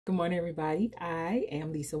Good morning, everybody. I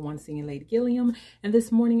am Lisa, 1SingingLady Gilliam, and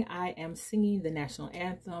this morning I am singing the national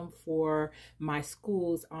anthem for my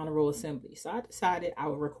school's honor roll assembly. So I decided I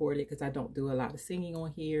would record it because I don't do a lot of singing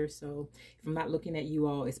on here. So if I'm not looking at you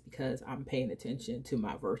all, it's because I'm paying attention to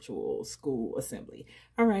my virtual school assembly.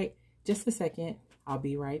 All right, just a second. I'll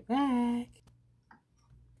be right back.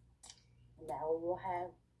 Now we'll have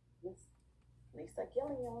Miss Lisa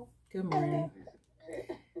Gilliam. Good morning.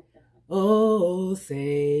 Oh,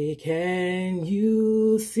 say, can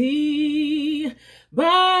you see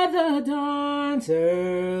by the dawn's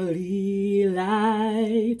early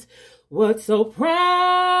light what so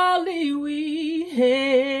proudly we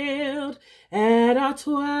hailed at our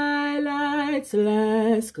twilight's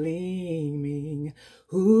last gleaming,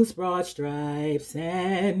 whose broad stripes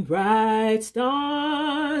and bright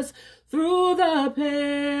stars through the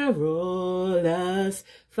perilous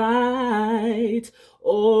fight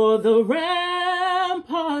o'er the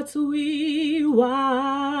ramparts we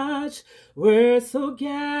watch were so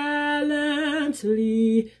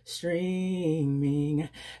gallantly streaming,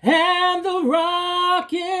 and the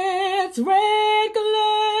rocket's red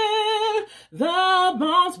glare, the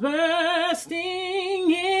bombs bursting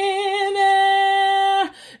in air,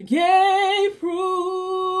 gave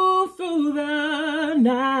proof through the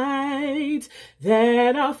night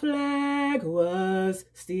that our flag was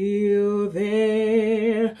still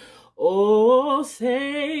there. Oh,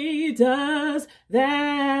 say, does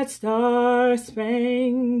that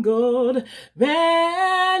star-spangled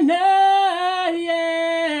banner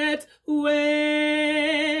yet wave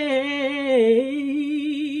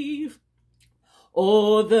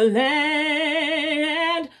o'er the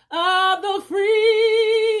land of the free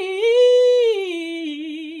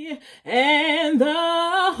and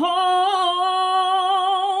the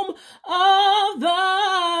home of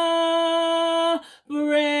the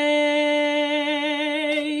brave?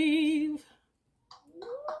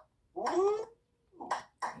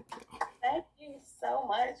 Thank you so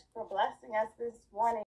much for blessing us this morning.